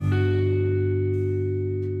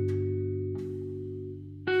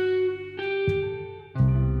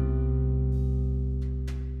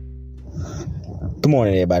Good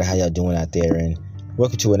morning, everybody. How y'all doing out there? And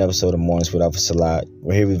welcome to an episode of Mornings with Officer Lot.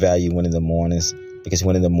 We're here. We value winning the mornings because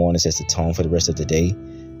winning the mornings sets the tone for the rest of the day.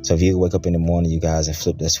 So if you wake up in the morning, you guys, and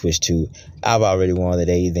flip that switch to I've already won the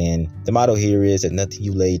day, then the motto here is that nothing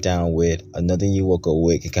you laid down with or nothing you woke up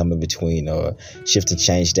with can come in between or shift and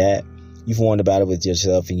change that. You've won the battle with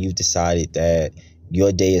yourself and you've decided that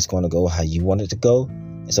your day is going to go how you want it to go.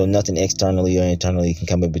 And so nothing externally or internally can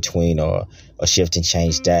come in between or shift and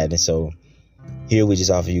change that. And so here we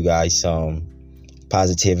just offer you guys some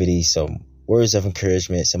positivity, some words of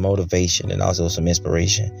encouragement, some motivation, and also some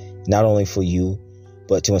inspiration, not only for you,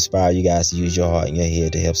 but to inspire you guys to use your heart and your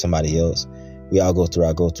head to help somebody else. We all go through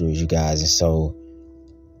our go-throughs, you guys, and so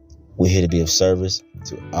we're here to be of service,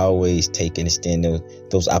 to always take and extend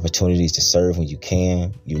those opportunities to serve when you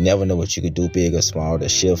can. You never know what you could do, big or small, to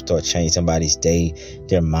shift or change somebody's day,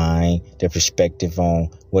 their mind, their perspective on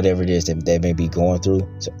whatever it is that they may be going through.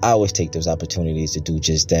 So I always take those opportunities to do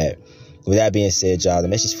just that. With that being said, y'all, the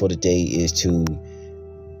message for today is to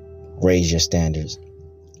raise your standards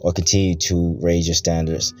or continue to raise your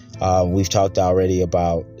standards. We've talked already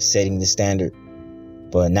about setting the standard,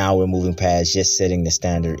 but now we're moving past just setting the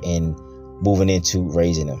standard and moving into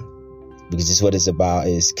raising them. Because this is what it's about,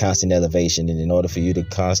 is constant elevation. And in order for you to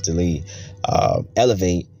constantly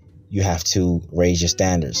elevate, you have to raise your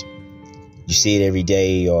standards. You see it every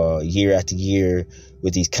day or year after year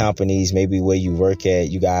with these companies, maybe where you work at,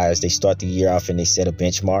 you guys, they start the year off and they set a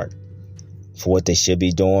benchmark for what they should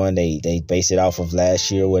be doing. They base it off of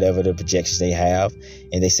last year, whatever the projections they have,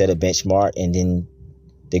 and they set a benchmark and then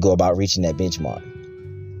they go about reaching that benchmark.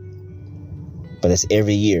 But that's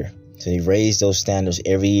every year. So they raise those standards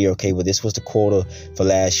every year. Okay, well, this was the quota for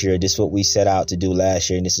last year. This is what we set out to do last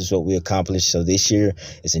year, and this is what we accomplished. So this year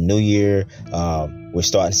is a new year. We're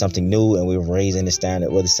starting something new, and we're raising the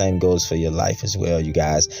standard. Well, the same goes for your life as well, you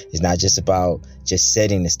guys. It's not just about just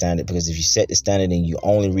setting the standard, because if you set the standard and you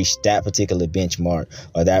only reach that particular benchmark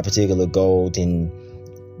or that particular goal, then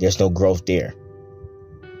there's no growth there.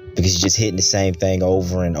 Because you're just hitting the same thing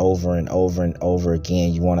over and over and over and over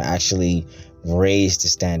again. You want to actually raise the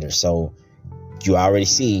standard. So you already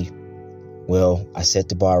see, well, I set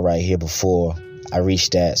the bar right here before I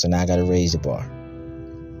reached that, so now I got to raise the bar.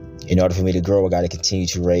 In order for me to grow, I got to continue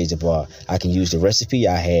to raise the bar. I can use the recipe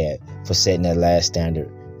I had for setting that last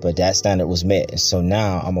standard, but that standard was met, and so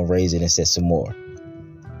now I'm gonna raise it and set some more.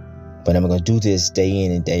 But I'm gonna do this day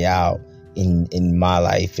in and day out in my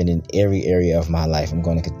life and in every area of my life. I'm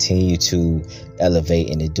going to continue to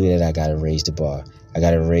elevate, and to do that, I got to raise the bar. I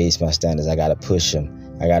got to raise my standards. I got to push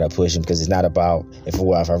them. Because it's not about if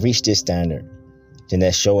I reach this standard, then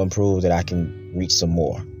that show and prove that I can reach some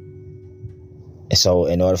more. And so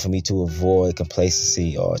in order for me to avoid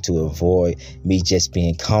complacency or to avoid me just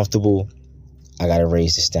being comfortable, I got to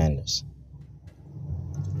raise the standards.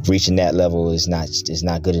 Reaching that level is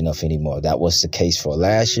not good enough anymore. That was the case for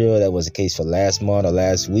last year. That was the case for last month or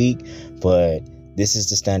last week. But this is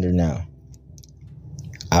the standard now.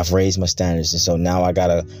 I've raised my standards. And so now I got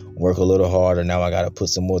to work a little harder. Now I got to put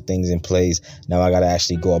some more things in place. Now I got to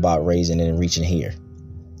actually go about raising it and reaching here.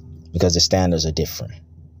 Because the standards are different.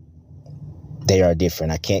 They are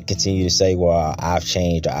different. I can't continue to say, well, I've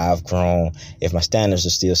changed or I've grown if my standards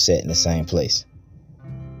are still set in the same place.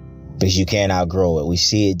 Because you can't outgrow it. We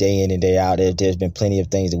see it day in and day out. There's been plenty of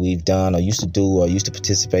things that we've done or used to do or used to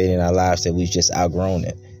participate in our lives that we've just outgrown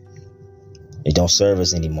it. It don't serve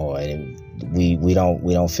us anymore. And we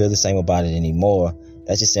don't feel the same about it anymore.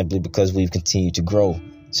 That's just simply because we've continued to grow.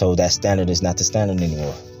 So that standard is not the standard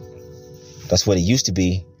anymore. That's what it used to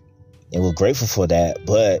be. And we're grateful for that.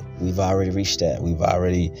 But we've already reached that. We've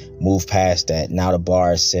already moved past that. Now the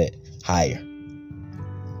bar is set higher.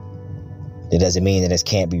 It doesn't mean that it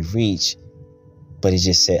can't be reached, but it's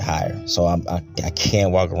just set higher. So I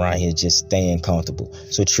can't walk around here just staying comfortable.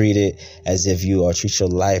 So treat it as if treat your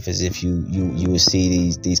life as if you would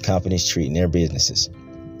see these companies treating their businesses.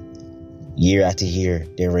 Year after year,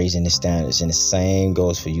 they're raising the standards, and the same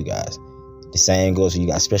goes for you guys. The same goes for you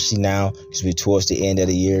guys, especially now because we're towards the end of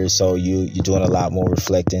the year. So you're doing a lot more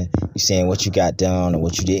reflecting. You're seeing what you got done or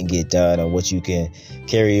what you didn't get done or what you can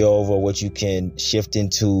carry over, what you can shift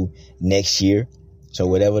into next year. So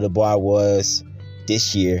whatever the bar was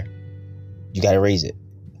this year, you got to raise it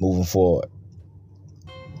moving forward.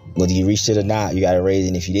 Whether you reached it or not, you got to raise it.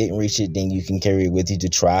 And if you didn't reach it, then you can carry it with you to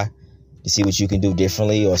try to see what you can do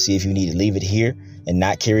differently or see if you need to leave it here and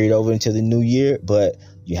not carry it over into the new year. But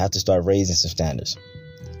you have to start raising some standards.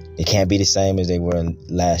 They can't be the same as they were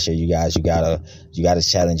last year, you guys. You gotta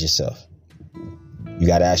challenge yourself. You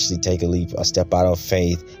gotta actually take a step out of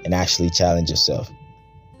faith and actually challenge yourself.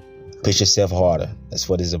 Push yourself harder. That's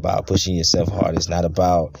what it's about. Pushing yourself harder. It's not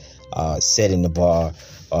about setting the bar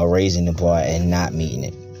or raising the bar and not meeting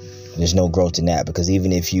it. There's no growth in that, because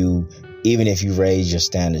even if you raise your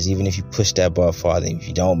standards, even if you push that bar farther, if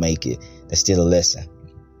you don't make it, that's still a lesson.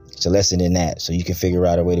 It's a lesson in that, so you can figure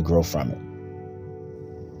out a way to grow from it.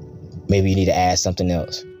 Maybe you need to add something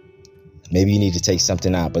else. Maybe you need to take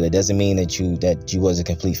something out, but it doesn't mean that you was a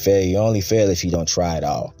complete failure. You only fail if you don't try it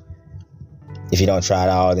all. If you don't try it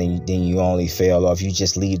all, then you only fail, or if you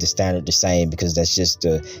just leave the standard the same because that's just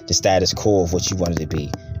the status quo of what you wanted to be.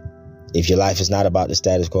 If your life is not about the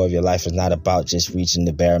status quo, if your life is not about just reaching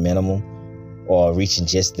the bare minimum or reaching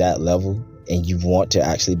just that level, and you want to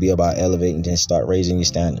actually be about elevating, then start raising your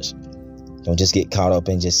standards. Don't just get caught up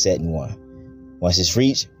in just setting one. Once it's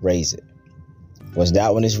reached, raise it. Once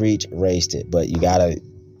that one is reached, raise it. But you got to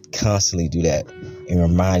constantly do that and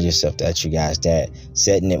remind yourself that, you guys, that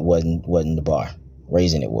setting it wasn't the bar.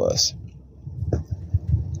 Raising it was.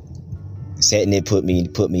 Setting it put me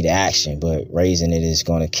to action, but raising it is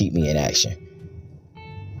going to keep me in action.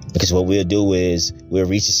 Because what we'll do is we'll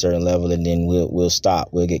reach a certain level and then we'll stop.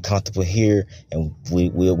 We'll get comfortable here and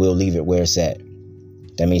we'll leave it where it's at.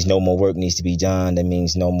 That means no more work needs to be done. That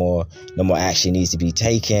means no more action needs to be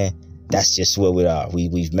taken. That's just where we are.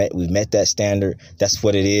 We've met that standard. That's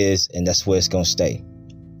what it is, and that's where it's going to stay.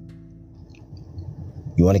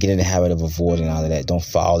 You want to get in the habit of avoiding all of that. Don't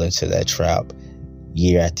fall into that trap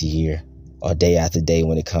year after year or day after day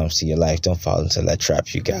when it comes to your life. Don't fall into that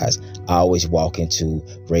trap, you guys. I always walk into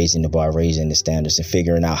raising the bar, raising the standards, and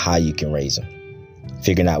figuring out how you can raise them.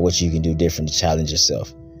 Figuring out what you can do different to challenge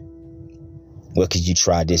yourself. What could you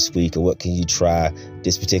try this week, or what can you try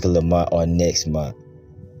this particular month or next month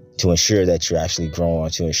to ensure that you're actually growing,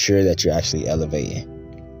 to ensure that you're actually elevating.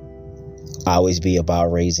 Always be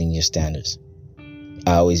about raising your standards.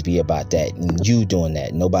 I always be about that. And you doing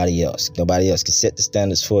that. Nobody else. Nobody else can set the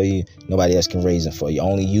standards for you. Nobody else can raise them for you.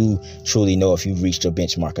 Only you truly know if you've reached your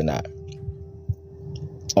benchmark or not.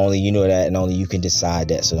 Only you know that, and only you can decide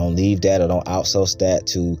that. So don't leave that, or don't outsource that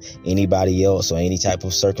to anybody else or any type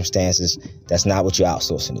of circumstances. That's not what you're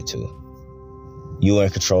outsourcing it to. You're in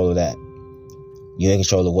control of that. You're in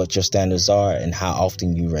control of what your standards are and how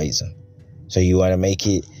often you raise them. So you want to make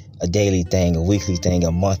it a daily thing, a weekly thing,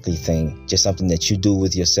 a monthly thing, just something that you do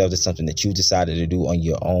with yourself. It's something that you decided to do on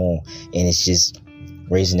your own, and it's just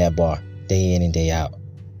raising that bar day in and day out.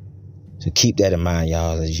 So keep that in mind,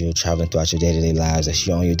 y'all, as you're traveling throughout your day-to-day lives, as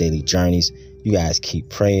you're on your daily journeys. You guys keep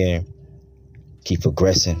praying, keep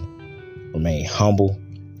progressing, remain humble.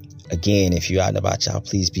 Again, if you're out and about, y'all,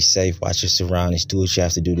 please be safe. Watch your surroundings. Do what you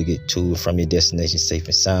have to do to get to and from your destination safe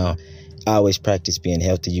and sound. Always practice being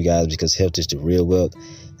healthy, you guys, because health is the real wealth.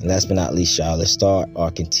 And last but not least, y'all, let's start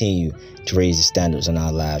or continue to raise the standards in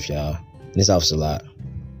our lives, y'all. And it's Officer Lot.